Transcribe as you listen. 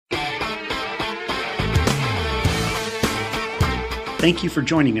Thank you for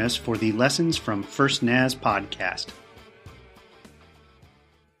joining us for the Lessons from First Naz podcast.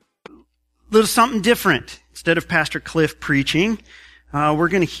 A little something different. Instead of Pastor Cliff preaching, we're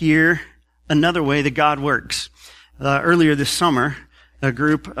going to hear another way that God works. Earlier this summer, a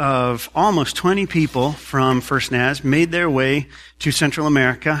group of almost 20 people from First Naz made their way to Central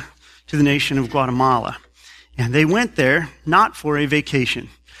America, to the nation of Guatemala. And they went there not for a vacation.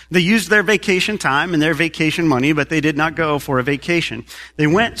 They used their vacation time and their vacation money, but they did not go for a vacation. They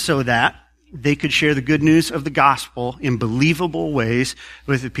went so that they could share the good news of the gospel in believable ways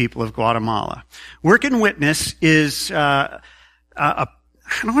with the people of Guatemala. Work and Witness is I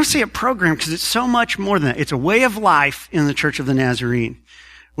don't want to say a program because it's so much more than that. It's a way of life in the Church of the Nazarene,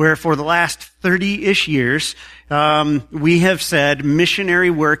 where for the last 30-ish years, we have said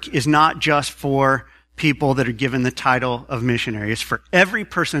missionary work is not just for people that are given the title of missionary. It's for every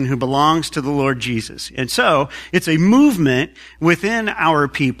person who belongs to the Lord Jesus. And so it's a movement within our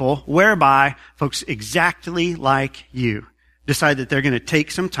people whereby folks exactly like you decide that they're going to take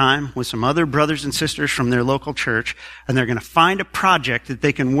some time with some other brothers and sisters from their local church, and they're going to find a project that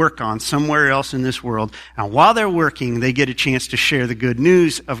they can work on somewhere else in this world. And while they're working, they get a chance to share the good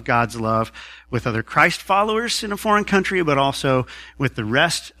news of God's love with other Christ followers in a foreign country, but also with the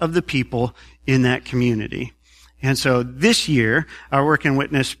rest of the people in that community. And so this year, our Work and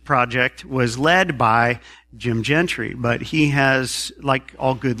Witness project was led by Jim Gentry, but he has, like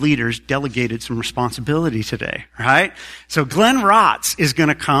all good leaders, delegated some responsibility today, right? So Glenn Rotz is going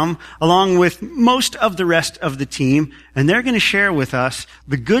to come along with most of the rest of the team, and they're going to share with us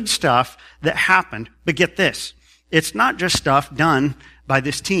the good stuff that happened. But get this, it's not just stuff done by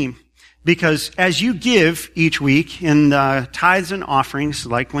this team. Because as you give each week in the tithes and offerings,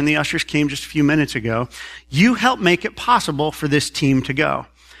 like when the ushers came just a few minutes ago, you help make it possible for this team to go.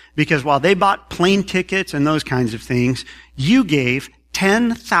 Because while they bought plane tickets and those kinds of things, you gave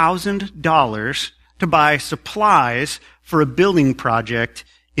 $10,000 to buy supplies for a building project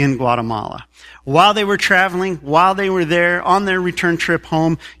in Guatemala. While they were traveling, while they were there on their return trip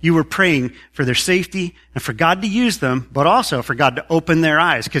home, you were praying for their safety and for God to use them, but also for God to open their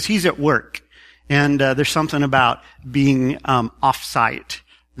eyes, because He's at work. And there's something about being off-site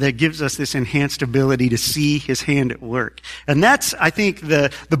that gives us this enhanced ability to see His hand at work. And that's, I think,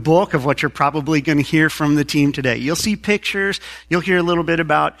 the bulk of what you're probably going to hear from the team today. You'll see pictures, you'll hear a little bit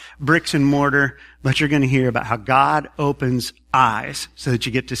about bricks and mortar, but you're going to hear about how God opens eyes so that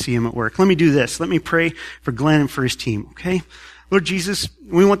you get to see Him at work. Let me do this. Let me pray for Glenn and for his team, okay? Lord Jesus,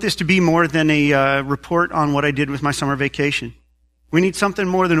 we want this to be more than a report on what I did with my summer vacation. We need something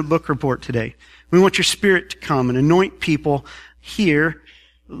more than a book report today. We want your Spirit to come and anoint people here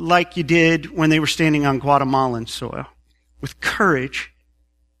like you did when they were standing on Guatemalan soil, with courage,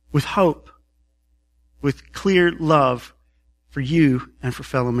 with hope, with clear love for you and for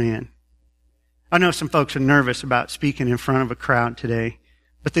fellow man. I know some folks are nervous about speaking in front of a crowd today,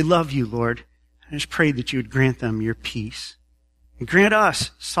 but they love you, Lord. I just pray that you would grant them your peace. And grant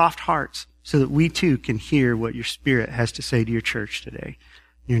us soft hearts so that we too can hear what your Spirit has to say to your church today.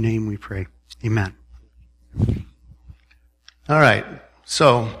 In your name we pray. Amen. All right.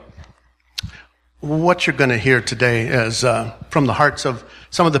 So, what you're going to hear today is from the hearts of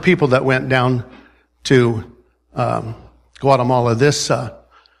some of the people that went down to Guatemala. This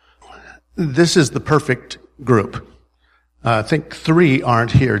is the perfect group. I think 3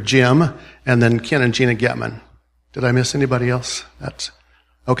 aren't here. Jim, and then Ken and Gina Getman. Did I miss anybody else? That's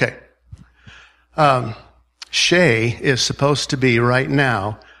okay. Shay is supposed to be right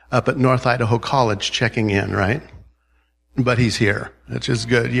now up at North Idaho College checking in, right? But he's here, which is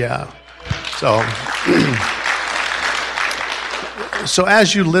good, yeah. So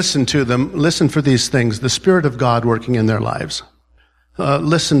as you listen to them, listen for these things, the Spirit of God working in their lives.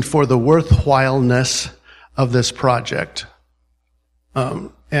 Listen for the worthwhileness of this project.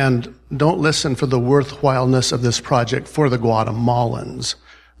 And don't listen for the worthwhileness of this project for the Guatemalans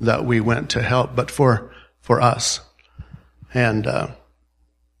that we went to help, but for us. And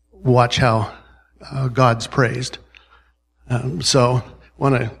watch how God's praised. So I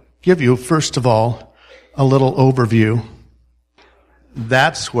want to give you, first of all, a little overview.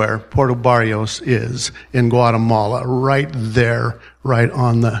 That's where Puerto Barrios is in Guatemala, right there, right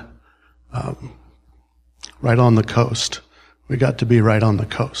on the coast. We got to be right on the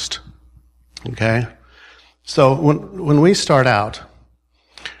coast. Okay? So when we start out,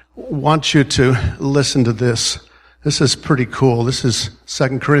 I want you to listen to this. This is pretty cool. This is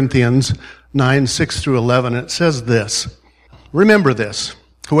 2 Corinthians 9, 6 through 11. It says this. Remember this.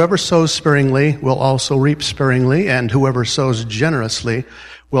 Whoever sows sparingly will also reap sparingly, and whoever sows generously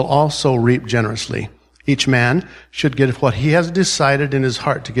will also reap generously. Each man should give what he has decided in his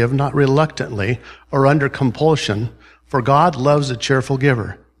heart to give, not reluctantly or under compulsion, for God loves a cheerful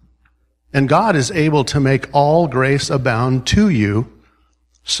giver. And God is able to make all grace abound to you,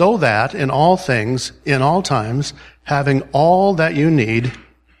 so that in all things, in all times, having all that you need,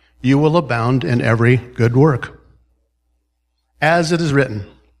 you will abound in every good work. As it is written,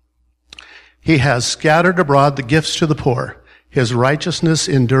 He has scattered abroad the gifts to the poor. His righteousness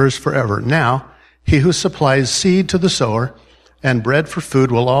endures forever. Now, He who supplies seed to the sower and bread for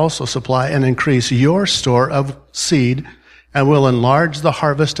food will also supply and increase your store of seed and will enlarge the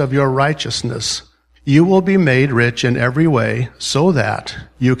harvest of your righteousness. You will be made rich in every way so that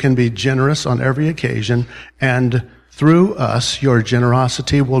you can be generous on every occasion, and through us, your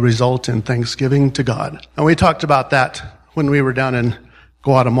generosity will result in thanksgiving to God. And we talked about that when we were down in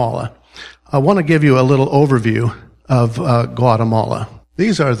Guatemala. I want to give you a little overview of Guatemala.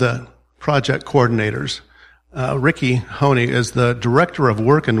 These are the project coordinators. Ricky Honey is the director of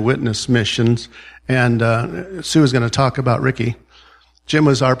work and witness missions, and Sue is going to talk about Ricky. Jim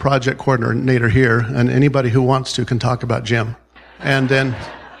was our project coordinator here, and anybody who wants to can talk about Jim. And then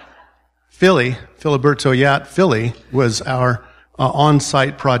Filiberto Yat, Philly was our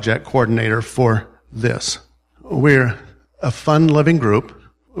on-site project coordinator for this. We're a fun-loving group.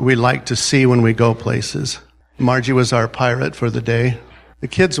 We like to see when we go places. Margie was our pirate for the day. The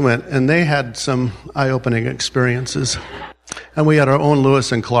kids went, and they had some eye-opening experiences. And we had our own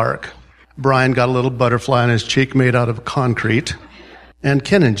Lewis and Clark. Brian got a little butterfly on his cheek made out of concrete. And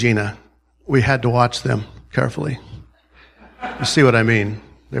Ken and Gina, we had to watch them carefully. You see what I mean?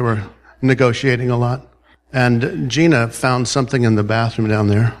 They were negotiating a lot. And Gina found something in the bathroom down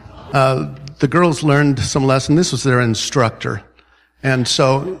there. The girls learned some lesson. This was their instructor. And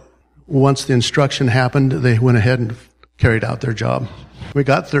so once the instruction happened, they went ahead and carried out their job. We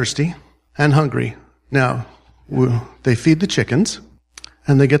got thirsty and hungry. Now, they feed the chickens,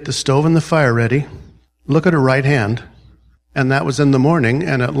 and they get the stove and the fire ready. Look at her right hand. And that was in the morning,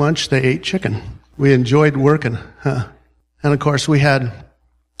 and at lunch they ate chicken. We enjoyed working. And of course, we had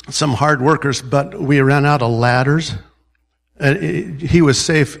some hard workers, but we ran out of ladders. He was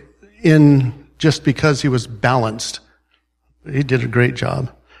safe in just because he was balanced. He did a great job.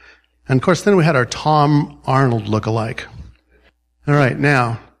 And of course, then we had our Tom Arnold look-alike. All right,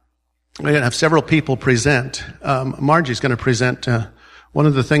 now, we're going to have several people present. Margie's going to present one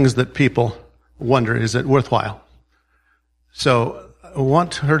of the things that people wonder, is it worthwhile? So I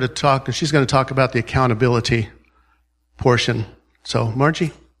want her to talk, and she's going to talk about the accountability portion. So,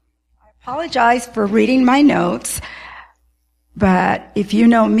 Margie? I apologize for reading my notes, but if you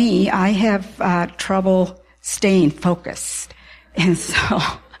know me, I have trouble staying focused. And so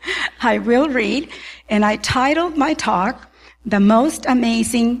I will read, and I titled my talk, The Most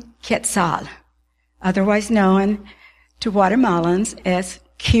Amazing Quetzal, otherwise known to Guatemalans as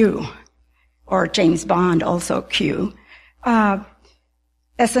Q, or James Bond, also Q.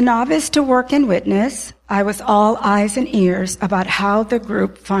 As a novice to work and witness, I was all eyes and ears about how the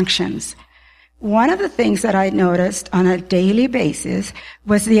group functions. One of the things that I noticed on a daily basis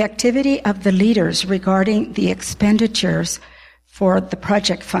was the activity of the leaders regarding the expenditures for the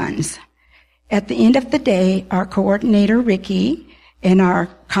project funds. At the end of the day, our coordinator, Ricky, and our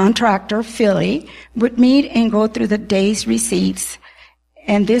contractor, Philly, would meet and go through the day's receipts,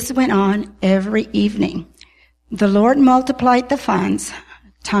 and this went on every evening. The Lord multiplied the funds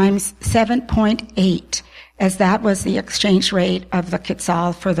times 7.8, as that was the exchange rate of the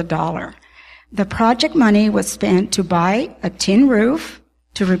quetzal for the dollar. The project money was spent to buy a tin roof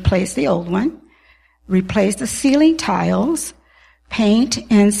to replace the old one, replace the ceiling tiles, paint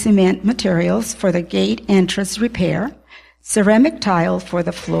and cement materials for the gate entrance repair, ceramic tile for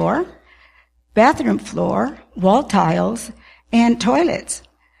the floor, bathroom floor, wall tiles, and toilets.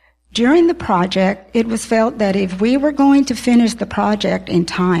 During the project, it was felt that if we were going to finish the project in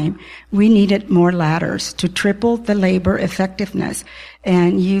time, we needed more ladders to triple the labor effectiveness.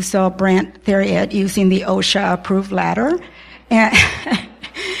 And you saw Brent Theriot using the OSHA-approved ladder. And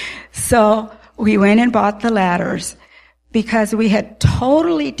so we went and bought the ladders. Because we had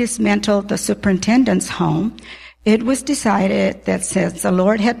totally dismantled the superintendent's home, it was decided that since the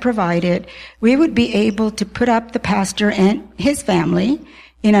Lord had provided, we would be able to put up the pastor and his family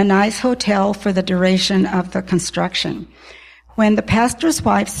in a nice hotel for the duration of the construction. When the pastor's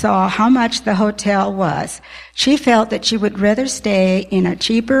wife saw how much the hotel was, she felt that she would rather stay in a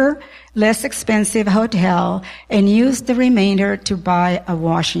cheaper, less expensive hotel and use the remainder to buy a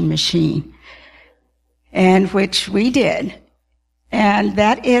washing machine. And which we did. And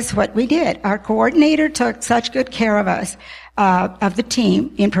that is what we did. Our coordinator took such good care of us, of the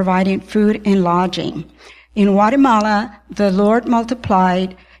team, in providing food and lodging. In Guatemala, the Lord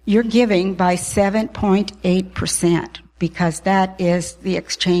multiplied your giving by 7.8%, because that is the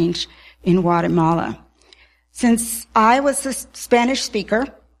exchange in Guatemala. Since I was a Spanish speaker,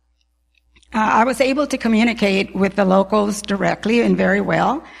 I was able to communicate with the locals directly and very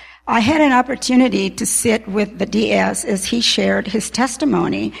well. I had an opportunity to sit with the DS as he shared his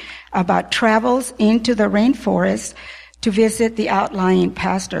testimony about travels into the rainforest to visit the outlying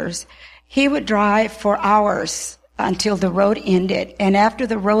pastors. He would drive for hours until the road ended, and after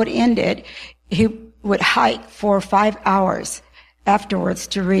the road ended, he would hike for 5 hours afterwards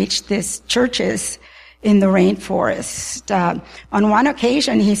to reach these churches in the rainforest. On one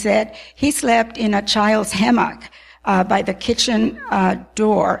occasion, he said he slept in a child's hammock by the kitchen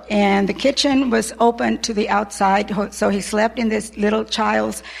door, and the kitchen was open to the outside, so he slept in this little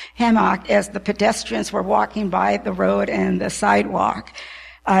child's hammock as the pedestrians were walking by the road and the sidewalk,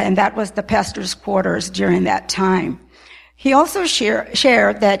 and that was the pastor's quarters during that time. He also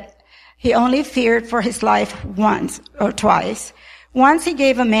shared that he only feared for his life once or twice. Once he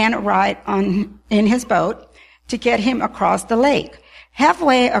gave a man a ride in his boat to get him across the lake.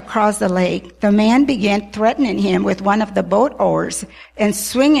 Halfway across the lake, the man began threatening him with one of the boat oars and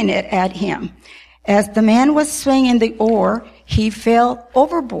swinging it at him. As the man was swinging the oar, he fell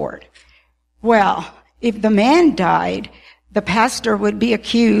overboard. Well, if the man died, the pastor would be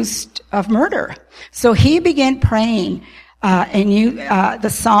accused of murder. So he began praying the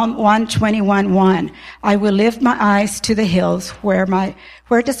Psalm 121:1. I will lift my eyes to the hills. Where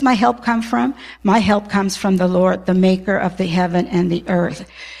does my help come from? My help comes from the Lord, the maker of the heaven and the earth.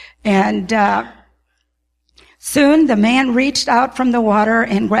 And soon the man reached out from the water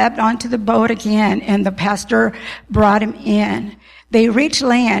and grabbed onto the boat again, and the pastor brought him in. They reached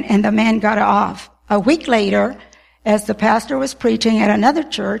land, and the man got off. A week later, as the pastor was preaching at another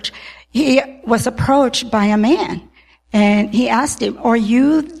church, he was approached by a man. And he asked him, "Are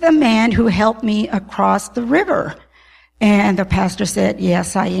you the man who helped me across the river?" And the pastor said,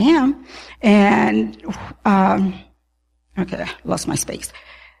 "Yes, I am." And, lost my space.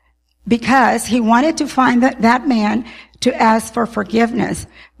 Because he wanted to find that man to ask for forgiveness.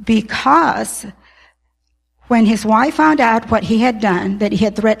 Because when his wife found out what he had done, that he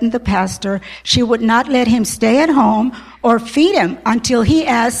had threatened the pastor, she would not let him stay at home or feed him until he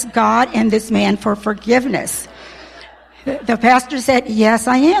asked God and this man for forgiveness. The pastor said, "Yes,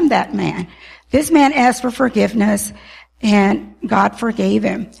 I am that man." This man asked for forgiveness, and God forgave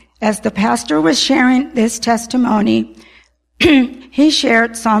him. As the pastor was sharing this testimony, he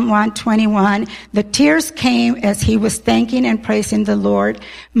shared Psalm 121. The tears came as he was thanking and praising the Lord.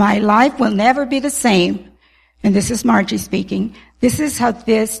 "My life will never be the same." And this is Margie speaking. "This is how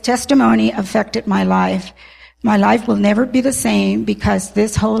this testimony affected my life. My life will never be the same because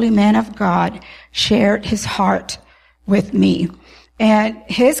this holy man of God shared his heart with me." And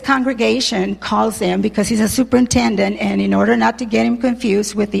his congregation calls him, because he's a superintendent, and in order not to get him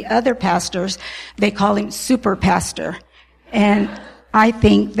confused with the other pastors, they call him Super Pastor. And I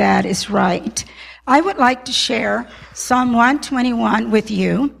think that is right. I would like to share Psalm 121 with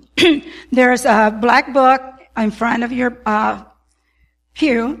you. There's a black book in front of your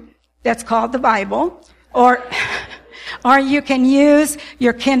pew that's called the Bible, or you can use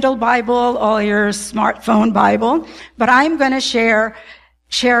your Kindle Bible or your smartphone Bible. But I'm going to share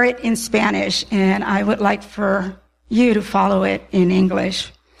it in Spanish, and I would like for you to follow it in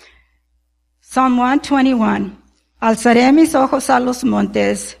English. Psalm 121. Alzaré mis ojos a los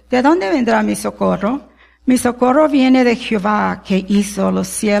montes. ¿De dónde vendrá mi socorro? Mi socorro viene de Jehová, que hizo los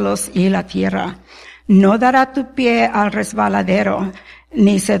cielos y la tierra. No dará tu pie al resbaladero,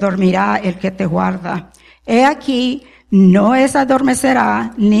 ni se dormirá el que te guarda. He aquí, no es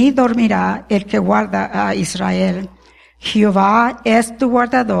adormecerá, ni dormirá el que guarda a Israel. Jehová es tu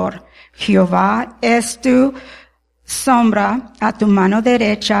guardador. Jehová es tu sombra a tu mano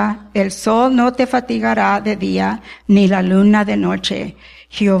derecha. El sol no te fatigará de día, ni la luna de noche.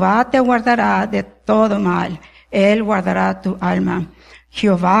 Jehová te guardará de todo mal. Él guardará tu alma.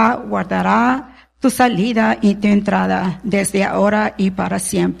 Jehová guardará tu salida y tu entrada desde ahora y para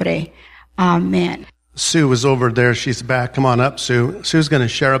siempre. Amen. Sue was over there. She's back. Come on up, Sue. Sue's going to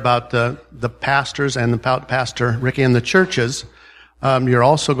share about the pastors and about Pastor Ricky and the churches. You're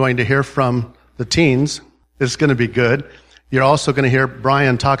also going to hear from the teens. It's going to be good. You're also going to hear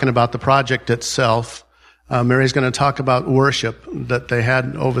Brian talking about the project itself. Mary's going to talk about worship that they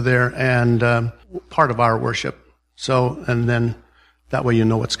had over there and part of our worship. So, and then that way you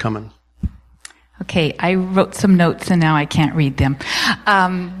know what's coming. Okay, I wrote some notes and now I can't read them.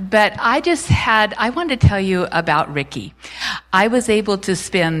 But I wanted to tell you about Ricky. I was able to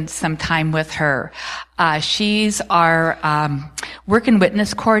spend some time with her. She's our work and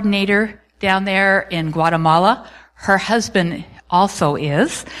witness coordinator down there in Guatemala. Her husband also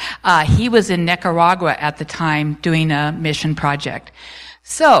is. He was in Nicaragua at the time doing a mission project.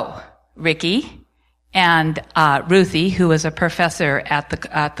 So, Ricky and Ruthie, who was a professor at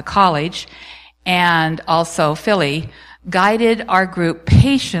the college, and also Philly, guided our group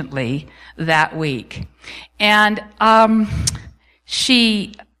patiently that week. And I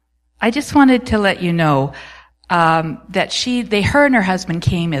just wanted to let you know that her and her husband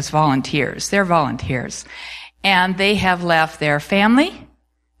came as volunteers. They're volunteers. And they have left their family,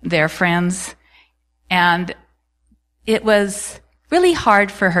 their friends, and it was really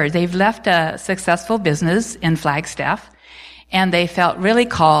hard for her. They've left a successful business in Flagstaff, and they felt really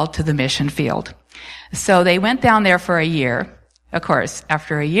called to the mission field. So they went down there for a year. Of course,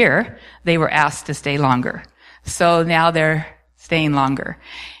 after a year, they were asked to stay longer. So now they're staying longer.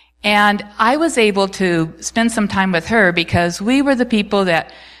 And I was able to spend some time with her because we were the people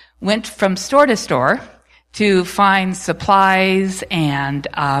that went from store to store to find supplies and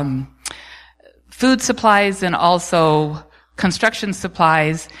food supplies and also construction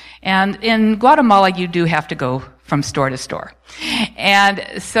supplies. And in Guatemala, you do have to go from store to store. And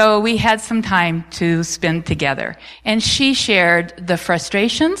so we had some time to spend together. And she shared the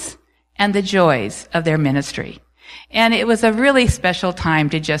frustrations and the joys of their ministry. And it was a really special time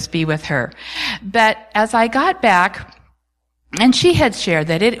to just be with her. But as I got back, and she had shared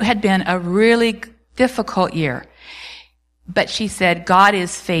that it had been a really difficult year. But she said, God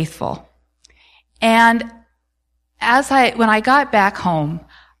is faithful. And when I got back home,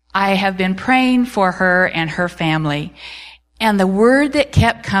 I have been praying for her and her family. And the word that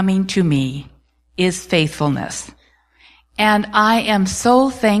kept coming to me is faithfulness. And I am so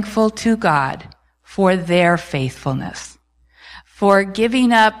thankful to God for their faithfulness, for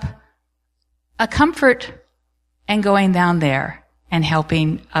giving up a comfort and going down there and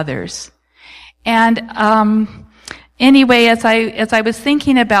helping others. And anyway, as I was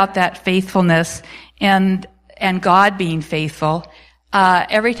thinking about that faithfulness and God being faithful,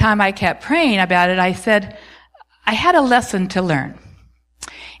 every time I kept praying about it, I said, I had a lesson to learn.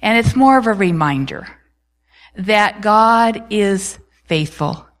 And it's more of a reminder that God is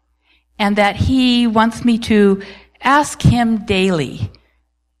faithful and that He wants me to ask Him daily.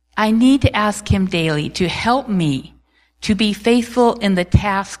 I need to ask Him daily to help me to be faithful in the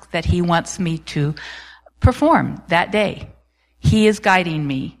task that He wants me to perform that day. He is guiding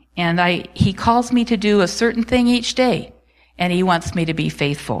me, and He calls me to do a certain thing each day, and He wants me to be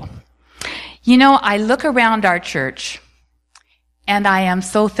faithful. You know, I look around our church, and I am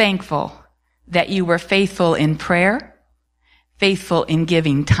so thankful that you were faithful in prayer, faithful in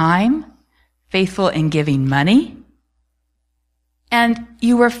giving time, faithful in giving money, and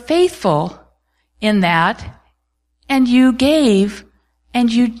you were faithful in that, and you gave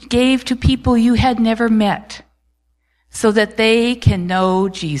to people you had never met so that they can know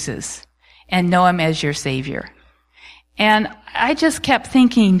Jesus and know Him as your Savior. And I just kept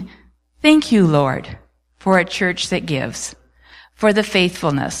thinking, thank you, Lord, for a church that gives, for the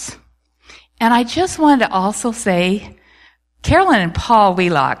faithfulness. And I just wanted to also say, Carolyn and Paul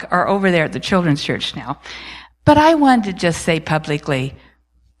Wheelock are over there at the Children's Church now, but I wanted to just say publicly,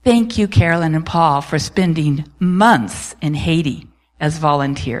 thank you, Carolyn and Paul, for spending months in Haiti as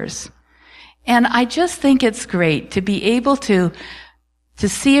volunteers. And I just think it's great to be able to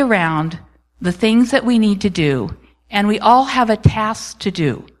see around the things that we need to do, and we all have a task to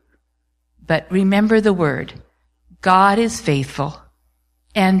do. But remember the word, God is faithful,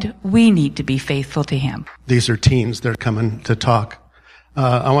 and we need to be faithful to Him. These are teens. They're coming to talk.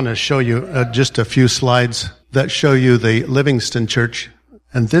 I want to show you just a few slides that show you the Livingston Church.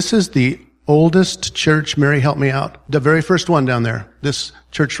 And this is the oldest church. Mary, help me out. The very first one down there. This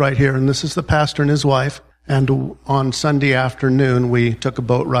church right here. And this is the pastor and his wife. And on Sunday afternoon, we took a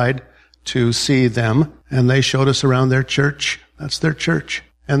boat ride to see them. And they showed us around their church. That's their church.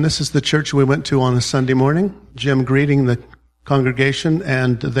 And this is the church we went to on a Sunday morning. Jim greeting the congregation,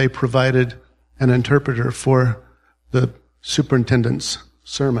 and they provided an interpreter for the superintendent's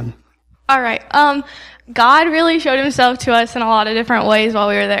sermon. All right. God really showed Himself to us in a lot of different ways while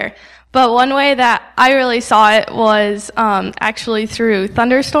we were there. But one way that I really saw it was actually through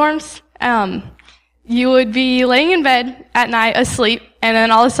thunderstorms. You would be laying in bed at night asleep, and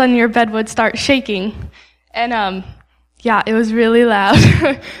then all of a sudden your bed would start shaking. And Yeah, it was really loud.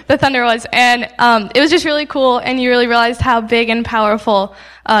 The thunder was. And it was just really cool, and you really realized how big and powerful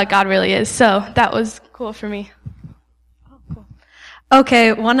God really is. So that was cool for me.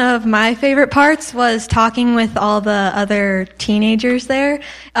 Okay, one of my favorite parts was talking with all the other teenagers there.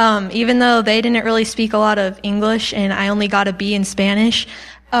 Even though they didn't really speak a lot of English and I only got a B in Spanish,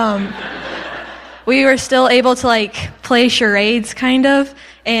 we were still able to play charades kind of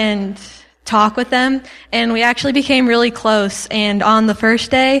and talk with them, and we actually became really close. And on the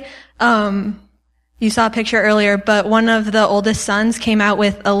first day, you saw a picture earlier, but one of the oldest sons came out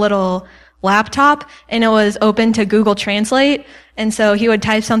with a little laptop, and it was open to Google Translate, and so he would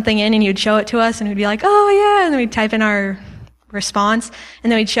type something in and he'd show it to us, and we'd be like, oh yeah, and then we'd type in our response,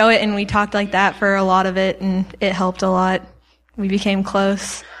 and then we'd show it, and we talked like that for a lot of it, and it helped a lot. We became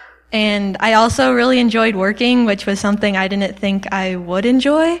close. And I also really enjoyed working, which was something I didn't think I would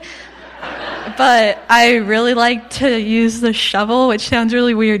enjoy. But I really liked to use the shovel, which sounds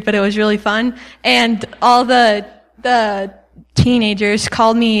really weird, but it was really fun. And all the teenagers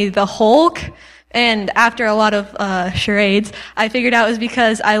called me the Hulk. And after a lot of charades, I figured out it was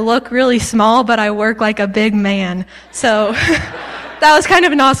because I look really small, but I work like a big man. So that was kind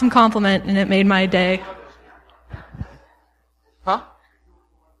of an awesome compliment, and it made my day. Huh?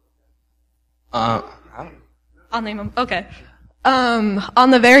 I'll name them. Okay. On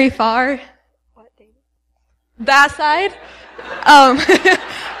the very far, that side,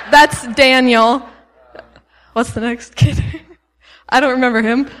 that's Daniel. What's the next kid? I don't remember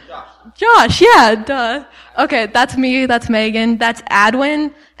him. Josh, yeah, duh. Okay, that's me, that's Megan, that's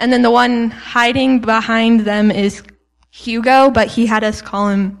Adwin, and then the one hiding behind them is Hugo, but he had us call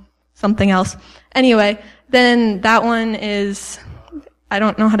him something else. Anyway, then that one is, I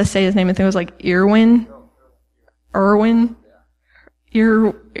don't know how to say his name, I think it was Irwin.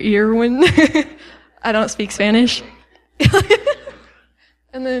 I don't speak Spanish.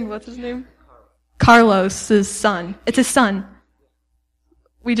 And then, what's his name? Carlos' son. It's his son.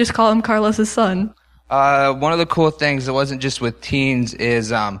 We just call him Carlos' son. One of the cool things that wasn't just with teens is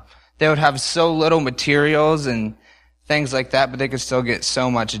they would have so little materials and things like that, but they could still get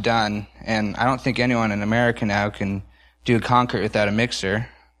so much done. And I don't think anyone in America now can do concrete without a mixer.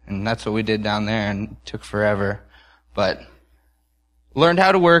 And that's what we did down there, and it took forever. But learned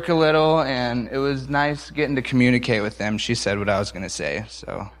how to work a little, and it was nice getting to communicate with them. She said what I was going to say.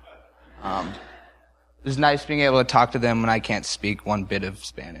 So it was nice being able to talk to them when I can't speak one bit of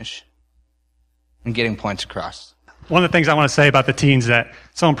Spanish and getting points across. One of the things I want to say about the teens that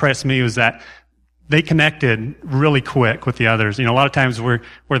so impressed me was that they connected really quick with the others. You know, a lot of times we're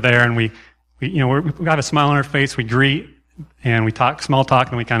there and we have a smile on our face, we greet, and we talk small talk,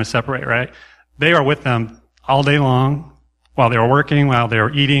 and we kind of separate, right? They are with them all day long, while they were working, while they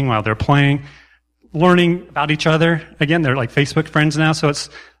were eating, while they're playing, learning about each other. Again, they're like Facebook friends now, so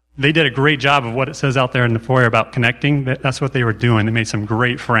they did a great job of what it says out there in the foyer about connecting. That's what they were doing. They made some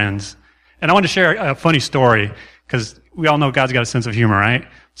great friends. And I want to share a funny story, because we all know God's got a sense of humor, right?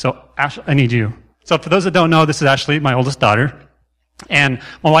 So, Ashley, I need you. So for those that don't know, this is Ashley, my oldest daughter. And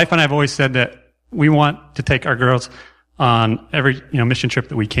my wife and I have always said that we want to take our girls on every mission trip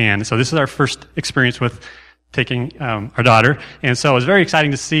that we can. So this is our first experience with taking our daughter. And so it was very exciting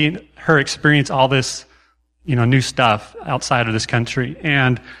to see her experience all this new stuff outside of this country.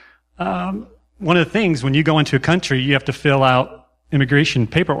 And one of the things, when you go into a country, you have to fill out immigration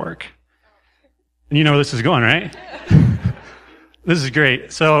paperwork. And you know where this is going, right? This is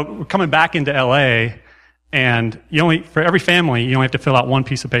great. So we're coming back into LA, and for every family, you only have to fill out one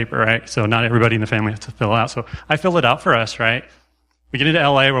piece of paper, right? So not everybody in the family has to fill it out. So I filled it out for us, right? We get into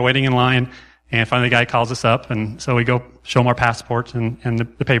LA, we're waiting in line, and finally the guy calls us up, and so we go show him our passports and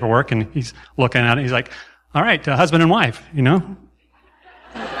the paperwork, and he's looking at it, he's like, all right, husband and wife, And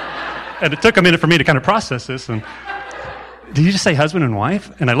it took a minute for me to kind of process this, and did you just say husband and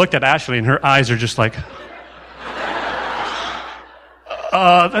wife? And I looked at Ashley, and her eyes are just like,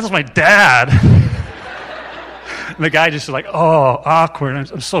 that's my dad. And the guy just like, oh, awkward.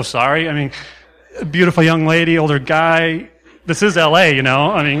 I'm so sorry. I mean, a beautiful young lady, older guy. This is LA,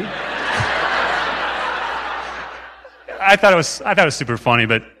 I mean, I thought it was super funny,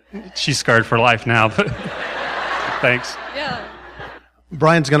 but she's scarred for life now. But thanks. Yeah.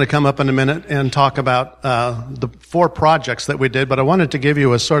 Brian's going to come up in a minute and talk about the 4 projects that we did, but I wanted to give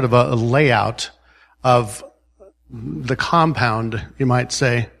you a sort of a layout of the compound, you might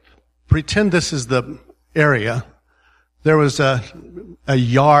say. Pretend this is the area. There was a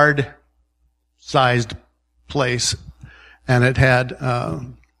yard-sized place, and it had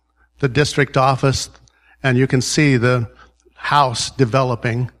the district office, and you can see the house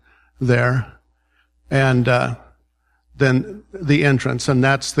developing there. And then the entrance, and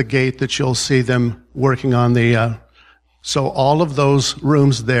that's the gate that you'll see them working on so all of those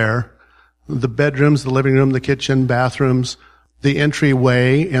rooms there, the bedrooms, the living room, the kitchen, bathrooms, the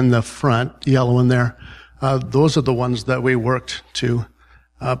entryway in the front, yellow in there, those are the ones that we worked to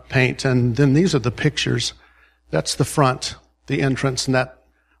paint. And then these are the pictures. That's the front, the entrance, and that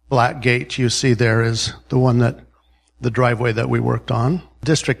black gate you see there is the driveway that we worked on.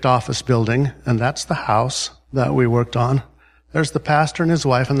 District office building, and that's the house that we worked on. There's the pastor and his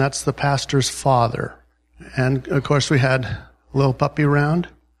wife, and that's the pastor's father. And, of course, we had a little puppy around,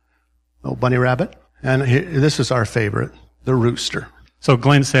 little bunny rabbit. And this is our favorite, the rooster. So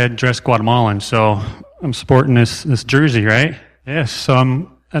Glenn said dress Guatemalan, so I'm sporting this jersey, right? Yes, so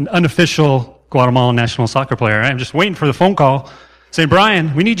I'm an unofficial Guatemalan national soccer player. Right? I'm just waiting for the phone call saying,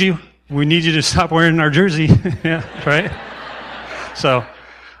 Brian, we need you. We need you to stop wearing our jersey. Yeah, right? So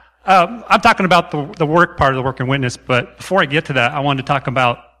I'm talking about the work part of the work and witness, but before I get to that, I wanted to talk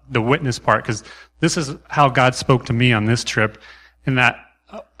about the witness part, because this is how God spoke to me on this trip, in that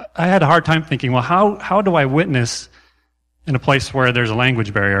I had a hard time thinking, well, how do I witness in a place where there's a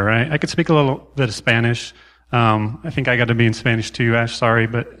language barrier, right? I could speak a little bit of Spanish. I think I got to be in Spanish too, Ash, sorry,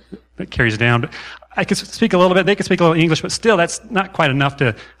 but it carries down. But I could speak a little bit, they could speak a little English, but still that's not quite enough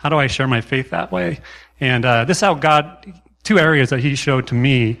how do I share my faith that way? And this is how God, two areas that he showed to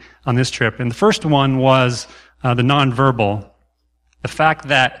me on this trip. And the first one was the nonverbal. The fact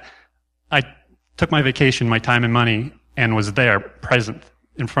that I took my vacation, my time and money, and was there, present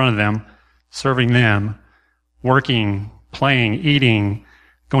in front of them, serving them, working, playing, eating,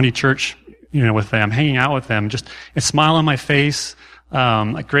 going to church, with them, hanging out with them, just a smile on my face,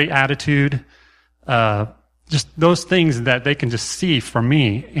 a great attitude, just those things that they can just see from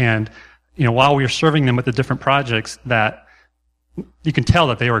me. And, while we were serving them with the different projects, that you can tell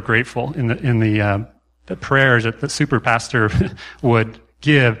that they were grateful in the prayers that the super pastor would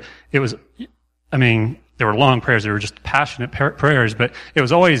give. It was, there were long prayers. They were just passionate prayers, but it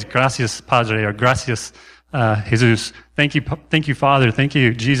was always gracias, Padre, or gracias, Jesus. Thank you, Father. Thank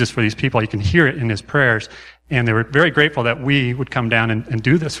you, Jesus, for these people. You can hear it in his prayers. And they were very grateful that we would come down and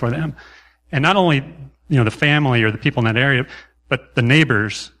do this for them. And not only, the family or the people in that area, but the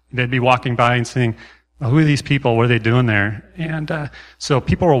neighbors. They'd be walking by and saying, who are these people? What are they doing there? And so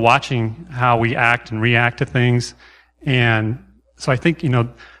people were watching how we act and react to things. And so I think,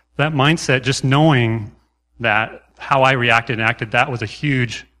 that mindset, just knowing that how I reacted and acted, that was a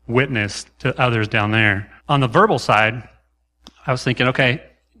huge witness to others down there. On the verbal side, I was thinking, okay,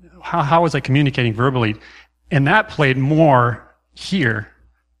 how was I communicating verbally? And that played more here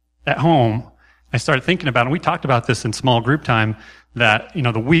at home. I started thinking about it, and we talked about this in small group time, that,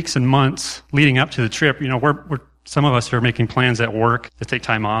 the weeks and months leading up to the trip, we're some of us are making plans at work to take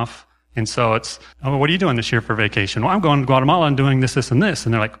time off. And so it's, what are you doing this year for vacation? Well, I'm going to Guatemala and doing this, and this.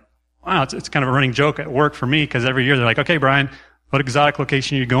 And they're like, wow, it's kind of a running joke at work for me, because every year they're like, okay, Brian, what exotic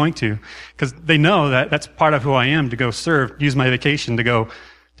location are you going to? Because they know that that's part of who I am, to go serve, use my vacation to go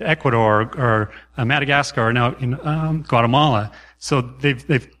to Ecuador or Madagascar or now in Guatemala. So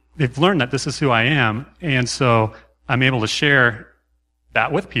they've learned that this is who I am, and so I'm able to share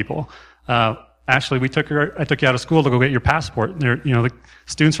that with people. Ashley, I took you out of school to go get your passport. And the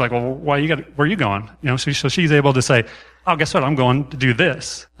students are like, well, where are you going? So she's able to say, oh, guess what? I'm going to do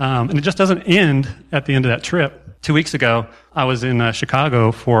this. And it just doesn't end at the end of that trip. 2 weeks ago, I was in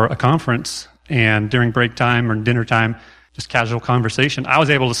Chicago for a conference, and during break time or dinner time, just casual conversation, I was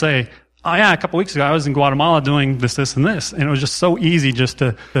able to say, oh yeah, a couple weeks ago, I was in Guatemala doing this, and this. And it was just so easy just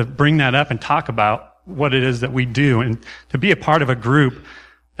to bring that up and talk about what it is that we do, and to be a part of a group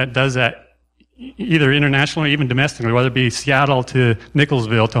that does that either internationally or even domestically, whether it be Seattle to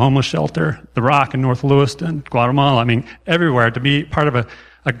Nicholsville to homeless shelter, The Rock in North Lewiston, Guatemala, everywhere, to be part of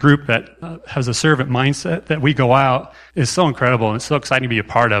a group that has a servant mindset that we go out is so incredible, and it's so exciting to be a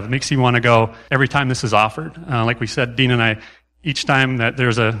part of. It makes you want to go every time this is offered. Like we said, Dean and I, each time that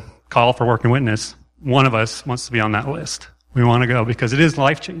there's a call for work and witness, one of us wants to be on that list. We want to go because it is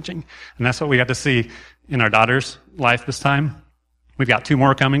life-changing. And that's what we got to see in our daughter's life this time. We've got 2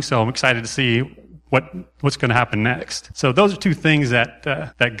 more coming, so I'm excited to see what's going to happen next. So those are 2 things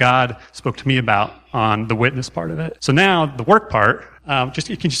that God spoke to me about on the witness part of it. So now the work part,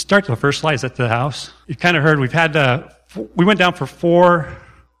 you can just start to the first slide. Is at the house. You kind of heard we went down for 4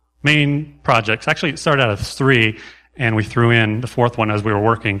 main projects. Actually, it started out of 3. And we threw in the 4th one as we were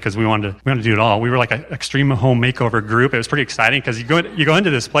working, because we wanted to do it all. We were like an extreme home makeover group. It was pretty exciting, because you go into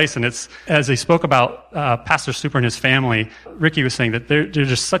this place, and it's, as they spoke about Pastor Super and his family, Ricky was saying that they're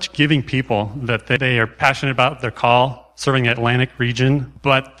just such giving people, that they are passionate about their call serving the Atlantic region.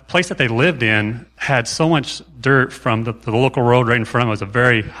 But the place that they lived in had so much dirt from the local road right in front of them. It was a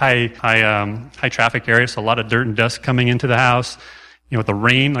very high traffic area, so a lot of dirt and dust coming into the house. With the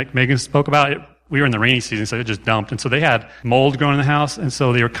rain, like Megan spoke about, we were in the rainy season, so it just dumped. And so they had mold growing in the house, and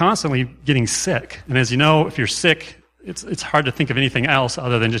so they were constantly getting sick. And as you know, if you're sick, it's hard to think of anything else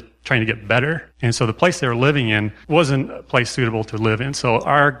other than just trying to get better. And so the place they were living in wasn't a place suitable to live in. So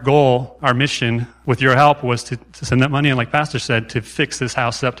our goal, our mission, with your help, was to send that money, and like Pastor said, to fix this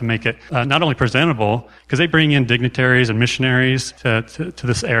house up, to make it not only presentable, because they bring in dignitaries and missionaries to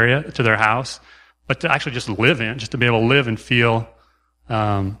this area, to their house, but to actually just live in, just to be able to live and feel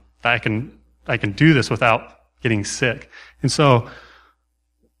that I can do this without getting sick. And so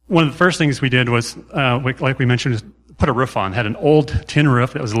one of the first things we did was, like we mentioned, is put a roof on. Had an old tin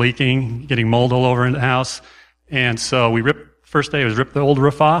roof that was leaking, getting mold all over in the house. And so first day was rip the old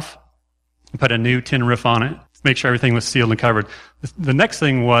roof off and put a new tin roof on it, make sure everything was sealed and covered. The next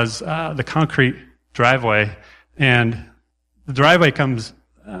thing was the concrete driveway. And the driveway kind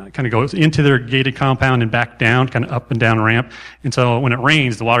of goes into their gated compound and back down, kind of up and down ramp. And so when it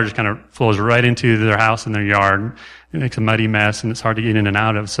rains, the water just kind of flows right into their house and their yard. It makes a muddy mess, and it's hard to get in and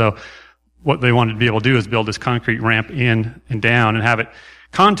out of. So what they wanted to be able to do is build this concrete ramp in and down and have it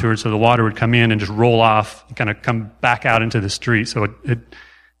contoured so the water would come in and just roll off and kind of come back out into the street, so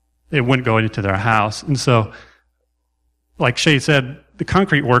it wouldn't go into their house. And so, like Shay said, the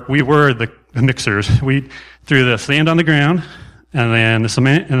concrete work, we were the mixers. We threw the sand on the ground, and then the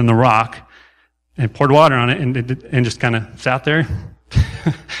cement, and then the rock, and poured water on it, and just kind of sat there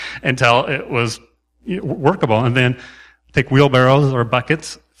until it was workable. And then take wheelbarrows or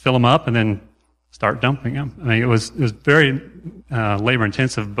buckets, fill them up, and then start dumping them. I mean, it was very labor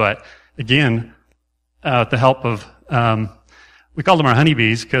intensive, but again, with the help of we called them our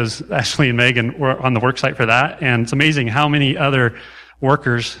honeybees, because Ashley and Megan were on the work site for that, and it's amazing how many other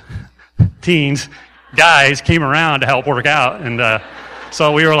workers, teens, guys came around to help work out, and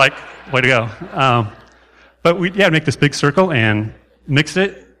so we were like, way to go. But we had to make this big circle and mix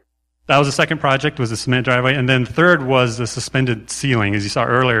it. That was the second project, was the cement driveway. And then the third was the suspended ceiling. As you saw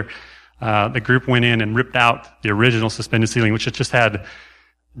earlier, the group went in and ripped out the original suspended ceiling, which just had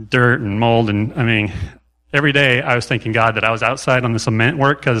dirt and mold. And I mean, every day I was thanking God that I was outside on the cement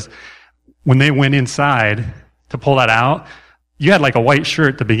work, because when they went inside to pull that out, you had like a white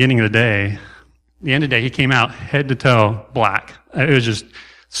shirt at the beginning of the day. At the end of the day, he came out head to toe black. It was just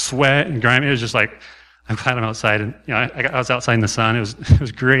sweat and grime. It was just like, I'm glad I'm outside. And I was outside in the sun. It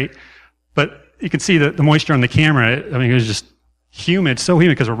was great. But you can see the moisture on the camera. I mean, it was just humid, so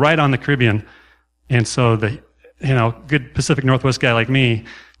humid, because we're right on the Caribbean. And so good Pacific Northwest guy like me,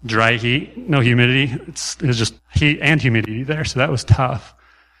 dry heat, no humidity. It was just heat and humidity there, so that was tough.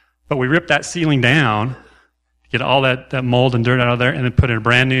 But we ripped that ceiling down, get all that mold and dirt out of there, and then put in a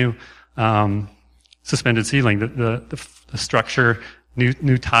brand new suspended ceiling. The structure,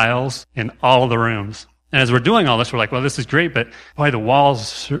 new tiles in all of the rooms. And as we're doing all this, we're like, well, this is great, but boy, the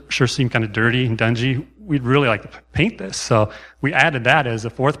walls sure seem kind of dirty and dungy. We'd really like to paint this. So we added that as a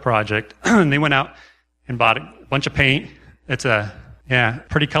fourth project. And they went out and bought a bunch of paint. It's a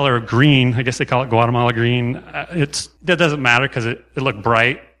pretty color of green. I guess they call it Guatemala green. That doesn't matter, because it looked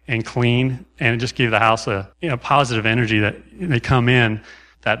bright and clean, and it just gave the house a positive energy that they come in,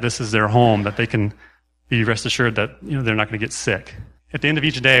 that this is their home, that they can be rest assured that they're not going to get sick. At the end of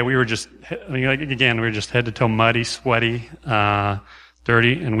each day, we were just, we were just head to toe muddy, sweaty,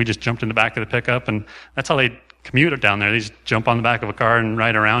 dirty, and we just jumped in the back of the pickup, and that's how they commute down there. They just jump on the back of a car and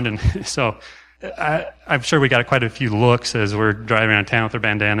ride around, and so I'm sure we got quite a few looks as we're driving around town with our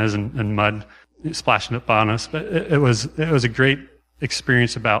bandanas and mud splashing up on us. But it was a great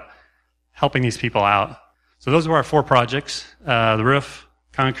experience about helping these people out. So those were our four projects: the roof,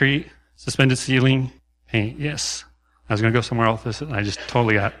 concrete, suspended ceiling, paint. Yes. I was going to go somewhere else with this, and I just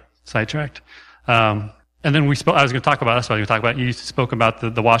totally got sidetracked. And then I was going to talk about, you spoke about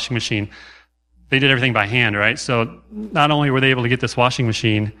the washing machine. They did everything by hand, right? So not only were they able to get this washing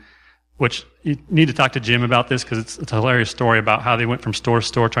machine, which you need to talk to Jim about this, because it's a hilarious story about how they went from store to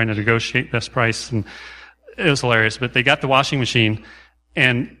store trying to negotiate best price, and it was hilarious. But they got the washing machine,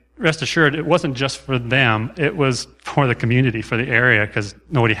 and rest assured, it wasn't just for them. It was for the community, for the area, because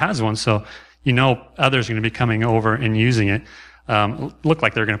nobody has one. So others are going to be coming over and using it. Looked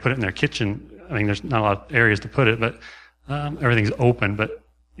like they're going to put it in their kitchen. I mean, there's not a lot of areas to put it, but everything's open. But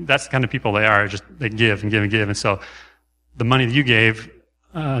that's the kind of people they are. Just they give and give and give. And so the money that you gave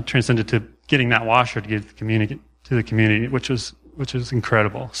transcended to getting that washer to give to the community, which was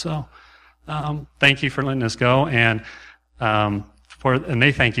incredible. So thank you for letting us go, and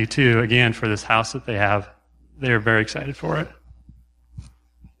they thank you too again for this house that they have. they're very excited for it.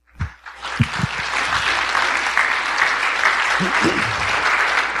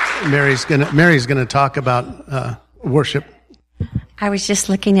 Mary's gonna talk about worship. I was just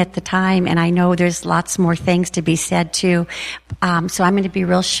looking at the time, and I know there's lots more things to be said too, so I'm going to be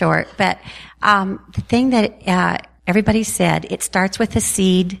real short. But the thing that everybody said, it starts with a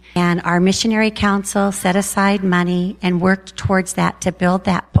seed, and our missionary council set aside money and worked towards that to build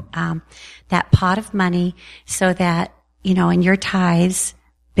that pot of money, so that, you know, and your tithes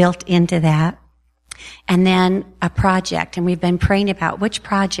built into that. And then a project, and we've been praying about which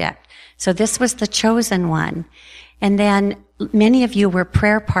project. So this was the chosen one. And then many of you were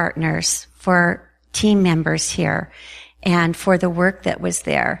prayer partners for team members here and for the work that was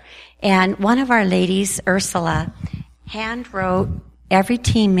there. And one of our ladies, Ursula, hand wrote every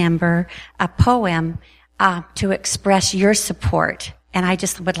team member a poem to express your support. And I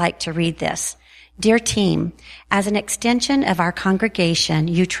just would like to read this. Dear team, as an extension of our congregation,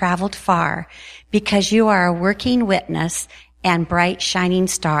 you traveled far because you are a working witness and bright shining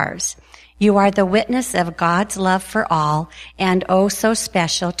stars. You are the witness of God's love for all and oh so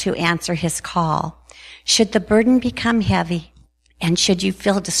special to answer his call. Should the burden become heavy and should you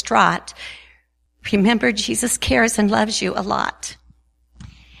feel distraught, remember Jesus cares and loves you a lot.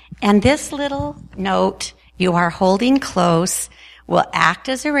 And this little note you are holding close will act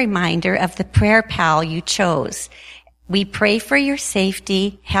as a reminder of the prayer pal you chose. We pray for your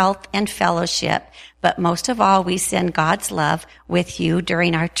safety, health, and fellowship, but most of all, we send God's love with you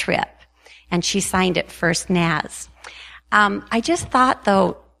during our trip. And she signed it first, Naz. I just thought,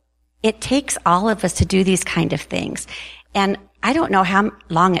 though, it takes all of us to do these kind of things. And I don't know how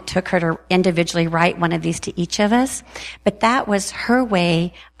long it took her to individually write one of these to each of us, but that was her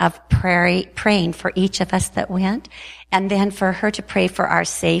way of praying for each of us that went, and then for her to pray for our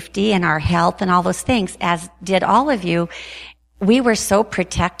safety and our health and all those things, as did all of you. We were so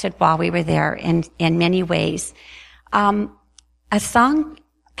protected while we were there in many ways. A song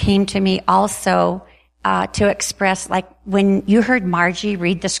came to me also to express, like when you heard Margie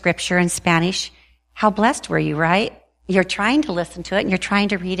read the scripture in Spanish, how blessed were you, right? You're trying to listen to it and you're trying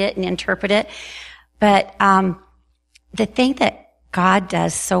to read it and interpret it. But the thing that God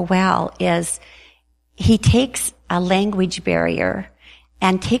does so well is he takes a language barrier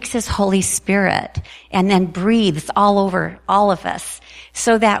and takes his Holy Spirit and then breathes all over all of us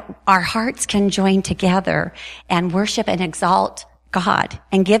so that our hearts can join together and worship and exalt God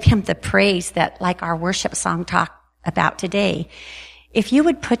and give him the praise that, like our worship song talked about today. If you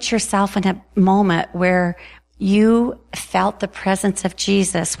would put yourself in a moment where you felt the presence of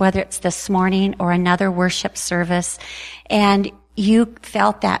Jesus, whether it's this morning or another worship service, and you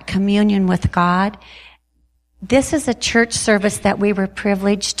felt that communion with God, this is a church service that we were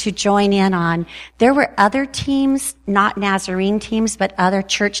privileged to join in on. There were other teams, not Nazarene teams, but other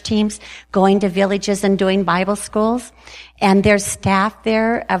church teams going to villages and doing Bible schools. And there's staff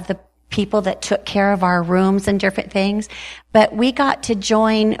there of the people that took care of our rooms and different things. But we got to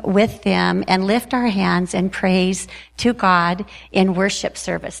join with them and lift our hands and praise to God in worship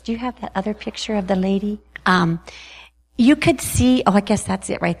service. Do you have that other picture of the lady? You could see, I guess that's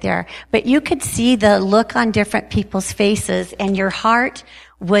it right there. But you could see the look on different people's faces, and your heart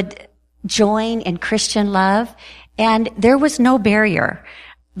would join in Christian love. And there was no barrier.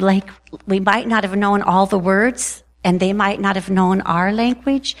 Like, we might not have known all the words, and they might not have known our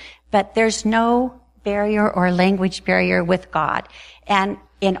language, but there's no barrier or language barrier with God. And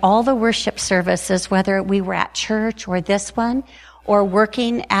in all the worship services, whether we were at church or this one, or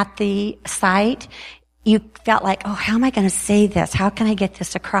working at the site, you felt like, oh, how am I going to say this? How can I get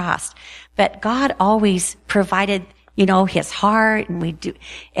this across? But God always provided, his heart, and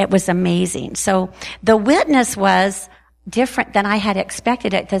it was amazing. So the witness was different than I had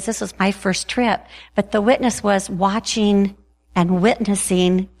expected it, because this was my first trip. But the witness was watching and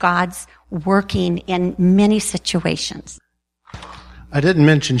witnessing God's working in many situations. I didn't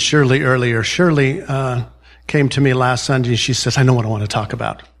mention Shirley earlier. Shirley came to me last Sunday, and she says, I know what I want to talk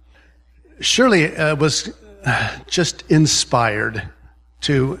about. Shirley was just inspired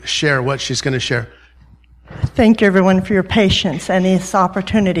to share what she's going to share. Thank you, everyone, for your patience and this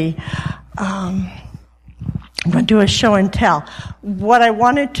opportunity. I'm going to do a show and tell. What I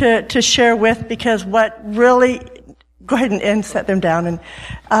wanted to share with, because what really, go ahead and set them down, and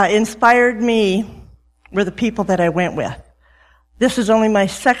inspired me were the people that I went with. This is only my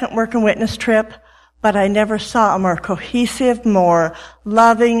second work and witness trip, but I never saw a more cohesive, more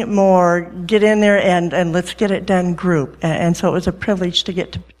loving, more get in there and let's get it done group. And so it was a privilege to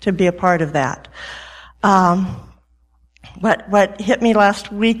get to be a part of that. What hit me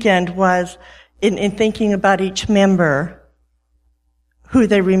last weekend was in thinking about each member, who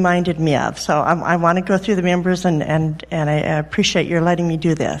they reminded me of. So I want to go through the members, and I appreciate your letting me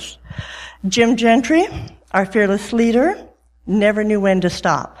do this. Jim Gentry, our fearless leader, never knew when to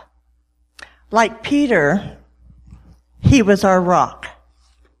stop. Like Peter, he was our rock.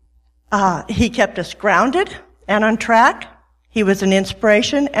 He kept us grounded and on track. He was an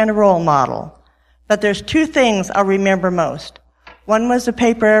inspiration and a role model. But there's two things I'll remember most. One was the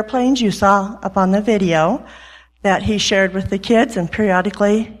paper airplanes you saw up on the video that he shared with the kids, and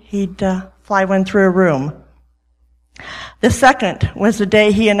periodically he'd fly one through a room. The second was the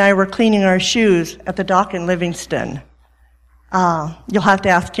day he and I were cleaning our shoes at the dock in Livingston. You'll have to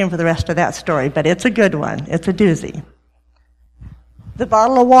ask him for the rest of that story, but it's a good one. It's a doozy. The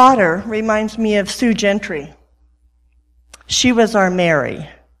bottle of water reminds me of Sue Gentry. She was our Mary,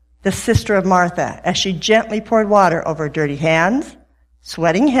 the sister of Martha, as she gently poured water over dirty hands,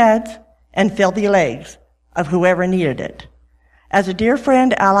 sweating heads, and filthy legs of whoever needed it. As a dear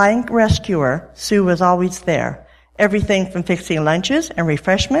friend, ally, and rescuer, Sue was always there. Everything from fixing lunches and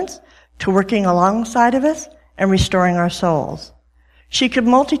refreshments to working alongside of us and restoring our souls. She could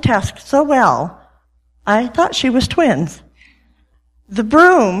multitask so well, I thought she was twins. The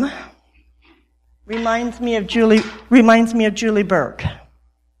broom reminds me of Julie Burke.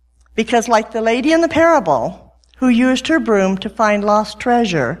 Because like the lady in the parable who used her broom to find lost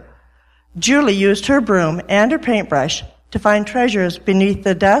treasure, Julie used her broom and her paintbrush to find treasures beneath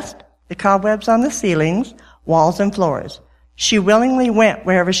the dust, the cobwebs on the ceilings, walls, and floors. She willingly went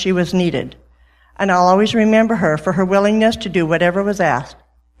wherever she was needed. And I'll always remember her for her willingness to do whatever was asked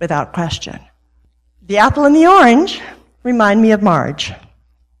without question. The apple and the orange remind me of Marge.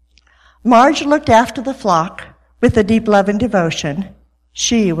 Marge looked after the flock with a deep love and devotion.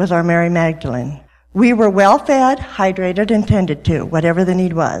 She was our Mary Magdalene. We were well fed, hydrated, and tended to, whatever the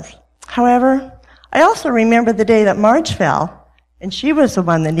need was. However, I also remember the day that Marge fell, and she was the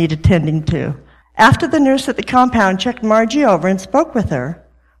one that needed tending to. After the nurse at the compound checked Margie over and spoke with her,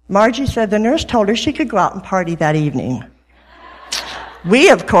 Margie said the nurse told her she could go out and party that evening. We,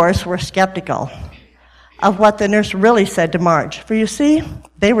 of course, were skeptical of what the nurse really said to Marge, for you see,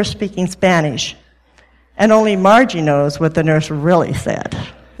 they were speaking Spanish, and only Margie knows what the nurse really said.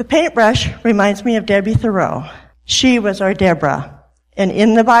 The paintbrush reminds me of Debbie Thoreau. She was our Deborah. And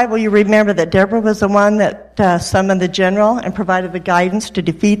in the Bible, you remember that Deborah was the one that summoned the general and provided the guidance to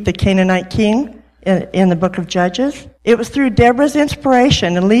defeat the Canaanite king in the book of Judges. It was through Deborah's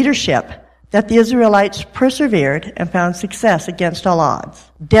inspiration and leadership that the Israelites persevered and found success against all odds.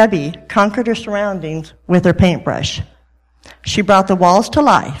 Debbie conquered her surroundings with her paintbrush. She brought the walls to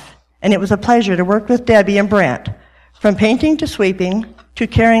life, and it was a pleasure to work with Debbie and Brent, from painting to sweeping, to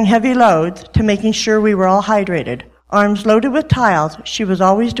carrying heavy loads, to making sure we were all hydrated. Arms loaded with tiles, she was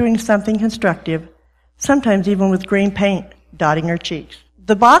always doing something constructive, sometimes even with green paint dotting her cheeks.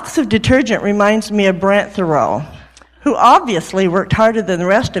 The box of detergent reminds me of Brent Thoreau, who obviously worked harder than the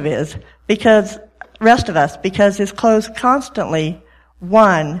rest of us because his clothes constantly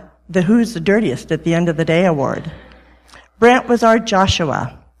won the Who's the Dirtiest at the end of the day award. Brent was our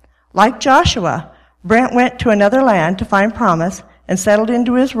Joshua. Like Joshua, Brent went to another land to find promise and settled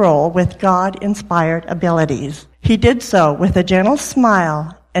into his role with God-inspired abilities. He did so with a gentle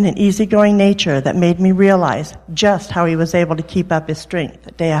smile and an easygoing nature that made me realize just how he was able to keep up his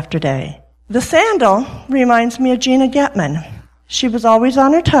strength day after day. The sandal reminds me of Gina Getman. She was always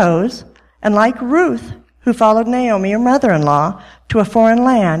on her toes, and like Ruth, who followed Naomi, her mother-in-law, to a foreign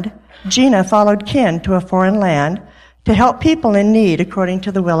land, Gina followed Ken to a foreign land to help people in need according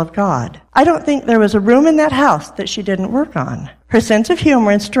to the will of God. I don't think there was a room in that house that she didn't work on. Her sense of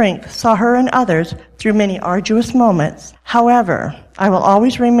humor and strength saw her and others through many arduous moments. However, I will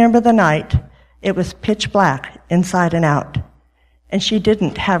always remember the night it was pitch black inside and out, and she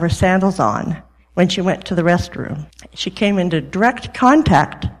didn't have her sandals on when she went to the restroom. She came into direct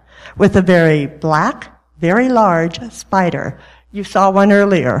contact with a very black, very large spider. You saw one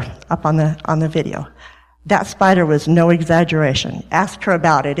earlier up on the video. That spider was no exaggeration. Ask her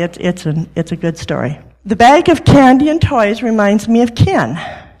about it. It's a good story. The bag of candy and toys reminds me of Ken.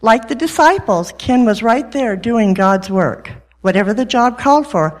 Like the disciples, Ken was right there doing God's work. Whatever the job called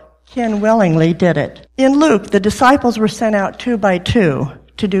for, Ken willingly did it. In Luke, the disciples were sent out 2 by 2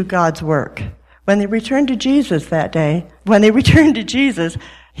 to do God's work. When they returned to Jesus that day,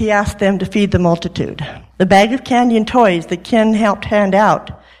 he asked them to feed the multitude. The bag of candy and toys that Ken helped hand out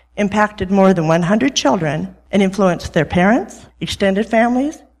impacted more than 100 children and influenced their parents, extended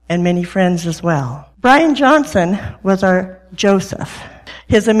families, and many friends as well. Brian Johnson was our Joseph.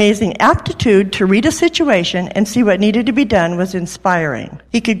 His amazing aptitude to read a situation and see what needed to be done was inspiring.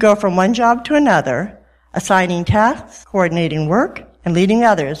 He could go from one job to another, assigning tasks, coordinating work, and leading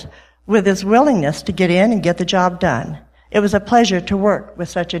others with his willingness to get in and get the job done. It was a pleasure to work with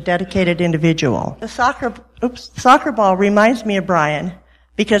such a dedicated individual. The soccer ball reminds me of Brian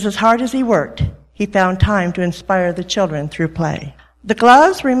because as hard as he worked, he found time to inspire the children through play. The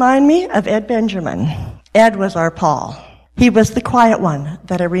gloves remind me of Ed Benjamin. Ed was our Paul. He was the quiet one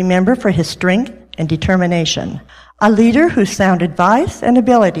that I remember for his strength and determination. A leader whose sound advice and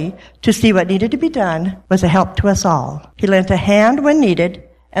ability to see what needed to be done was a help to us all. He lent a hand when needed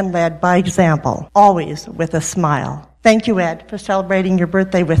and led by example, always with a smile. Thank you, Ed, for celebrating your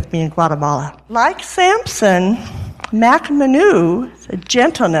birthday with me in Guatemala. Like Samson, Mac Manu's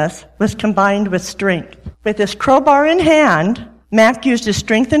gentleness was combined with strength. With his crowbar in hand, Mac used his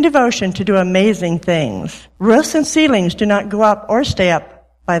strength and devotion to do amazing things. Roofs and ceilings do not go up or stay up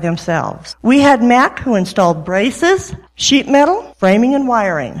by themselves. We had Mac who installed braces, sheet metal, framing, and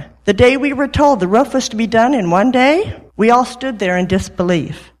wiring. The day we were told the roof was to be done in one day, we all stood there in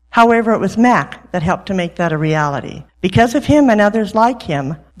disbelief. However, it was Mac that helped to make that a reality. Because of him and others like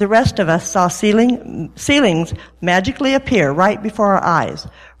him, the rest of us saw ceilings magically appear right before our eyes,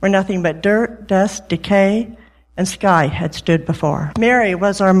 where nothing but dirt, dust, decay, and sky had stood before. Mary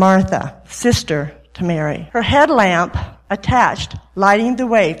was our Martha, sister to Mary. Her headlamp attached, lighting the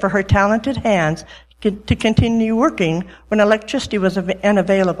way for her talented hands to continue working when electricity was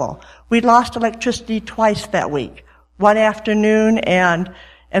unavailable. We lost electricity twice that week, one afternoon and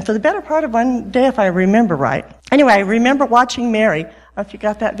for the better part of one day, if I remember right. Anyway, I remember watching Mary, I don't know if you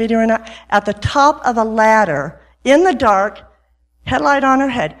got that video or not, at the top of a ladder, in the dark, headlight on her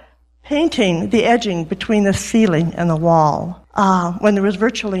head, painting the edging between the ceiling and the wall, when there was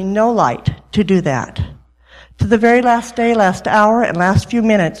virtually no light to do that. To the very last day, last hour, and last few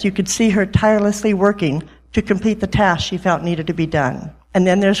minutes, you could see her tirelessly working to complete the task she felt needed to be done. And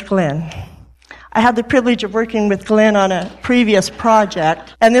then there's Glenn. I had the privilege of working with Glenn on a previous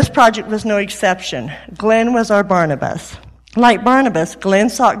project, and this project was no exception. Glenn was our Barnabas. Like Barnabas, Glenn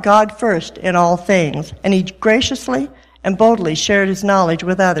sought God first in all things, and he graciously and boldly shared his knowledge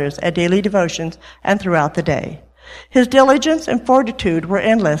with others at daily devotions and throughout the day. His diligence and fortitude were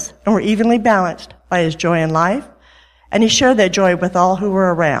endless and were evenly balanced by his joy in life, and he shared that joy with all who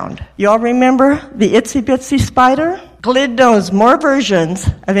were around. You all remember the Itsy Bitsy Spider? Glenn knows more versions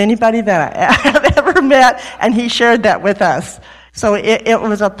of anybody that I have ever met, and he shared that with us. So it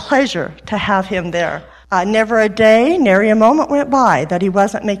was a pleasure to have him there. Never a day, nary a moment went by that he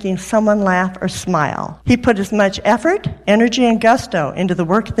wasn't making someone laugh or smile. He put as much effort, energy, and gusto into the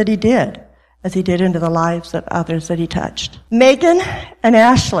work that he did as he did into the lives of others that he touched. Megan and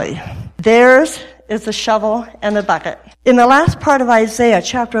Ashley, theirs is the shovel and the bucket. In the last part of Isaiah,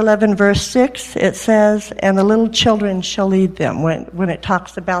 chapter 11, verse 6, it says, and the little children shall lead them, when it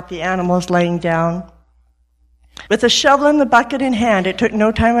talks about the animals laying down. With the shovel and the bucket in hand, it took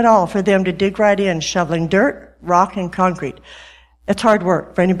no time at all for them to dig right in, shoveling dirt, rock, and concrete. It's hard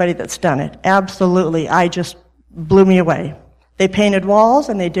work for anybody that's done it. Absolutely. I just blew me away. They painted walls,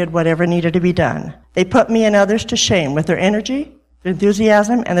 and they did whatever needed to be done. They put me and others to shame with their energy, their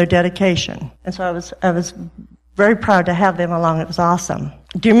enthusiasm, and their dedication. And so I was very proud to have them along. It was awesome.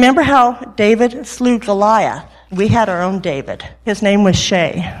 Do you remember how David slew Goliath? We had our own David. His name was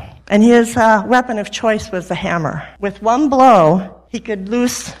Shay. And his weapon of choice was the hammer. With one blow, he could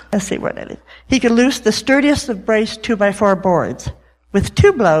loose, he could loose the sturdiest of braced 2x4 boards. With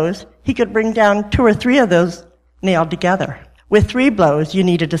 2 blows, he could bring down 2 or 3 of those nailed together. With 3 blows, you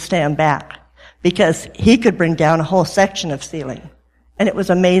needed to stand back because he could bring down a whole section of ceiling. And it was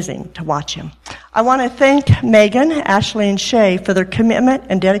amazing to watch him. I want to thank Megan, Ashley, and Shay for their commitment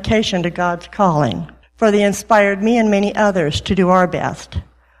and dedication to God's calling, for they inspired me and many others to do our best.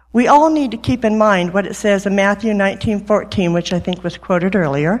 We all need to keep in mind what it says in Matthew 19:14, which I think was quoted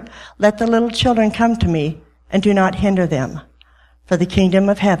earlier. Let the little children come to me, and do not hinder them, for the kingdom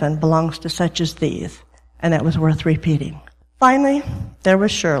of heaven belongs to such as these. And that was worth repeating. Finally, there was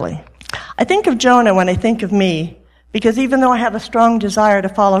Shirley. I think of Jonah when I think of me, because even though I have a strong desire to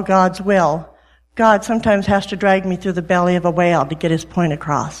follow God's will, God sometimes has to drag me through the belly of a whale to get his point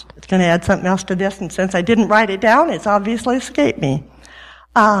across. It's going to add something else to this, and since I didn't write it down, it's obviously escaped me.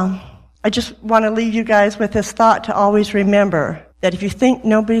 I just want to leave you guys with this thought to always remember that if you think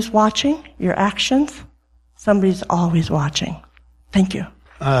nobody's watching your actions, somebody's always watching. Thank you.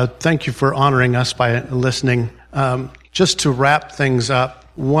 Thank you for honoring us by listening. Just to wrap things up,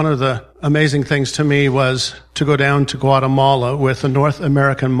 one of the amazing things to me was to go down to Guatemala with a North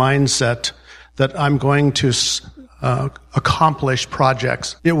American mindset that I'm going to accomplish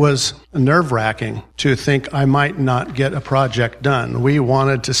projects. It was nerve-wracking to think I might not get a project done. We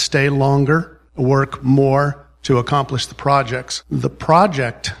wanted to stay longer, work more to accomplish the projects. The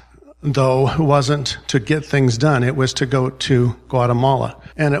project, though, wasn't to get things done. It was to go to Guatemala.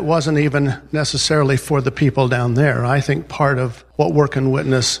 And it wasn't even necessarily for the people down there. I think part of what Work and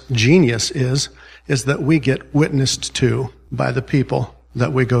Witness genius is that we get witnessed to by the people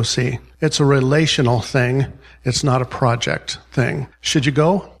that we go see. It's a relational thing. It's not a project thing. Should you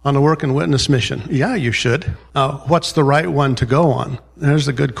go on a Work and Witness mission? Yeah, you should. What's the right one to go on? There's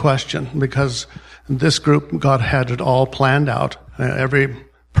a good question, because this group, God had it all planned out. Every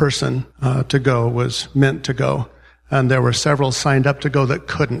person to go was meant to go. And there were several signed up to go that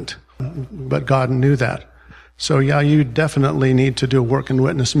couldn't. But God knew that. So yeah, you definitely need to do a Work and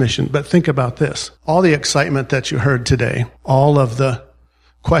Witness mission. But think about this. All the excitement that you heard today, all of the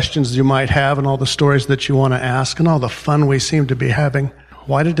questions you might have and all the stories that you want to ask and all the fun we seem to be having,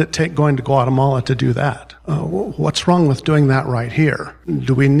 why did it take going to Guatemala to do that? What's wrong with doing that right here?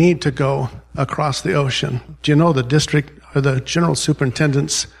 Do we need to go across the ocean? Do you know the district or the general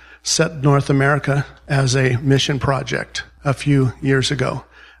superintendents set North America as a mission project a few years ago?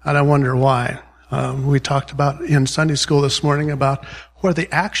 And I wonder why. We talked about in Sunday school this morning about where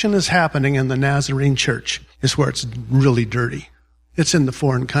the action is happening in the Nazarene church is where it's really dirty. It's in the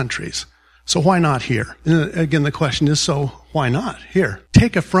foreign countries. So why not here? And again, the question is, so why not here?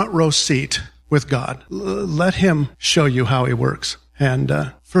 Take a front row seat with God. Let Him show you how He works.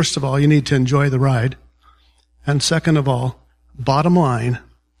 And first of all, you need to enjoy the ride. And second of all, bottom line,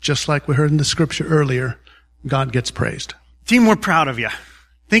 just like we heard in the scripture earlier, God gets praised. Team, we're proud of you.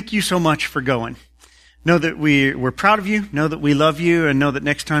 Thank you so much for going. Know that we're proud of you, know that we love you, and know that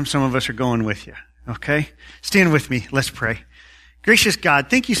next time some of us are going with you. Okay? Stand with me. Let's pray. Gracious God,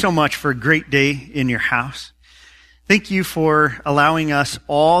 thank you so much for a great day in your house. Thank you for allowing us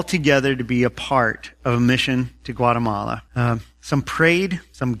all together to be a part of a mission to Guatemala. Some prayed,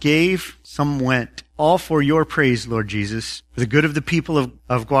 some gave, some went. All for your praise, Lord Jesus, for the good of the people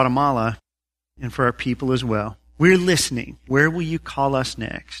of Guatemala and for our people as well. We're listening. Where will you call us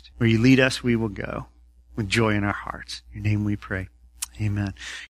next? Where you lead us, we will go with joy in our hearts. In your name we pray. Amen.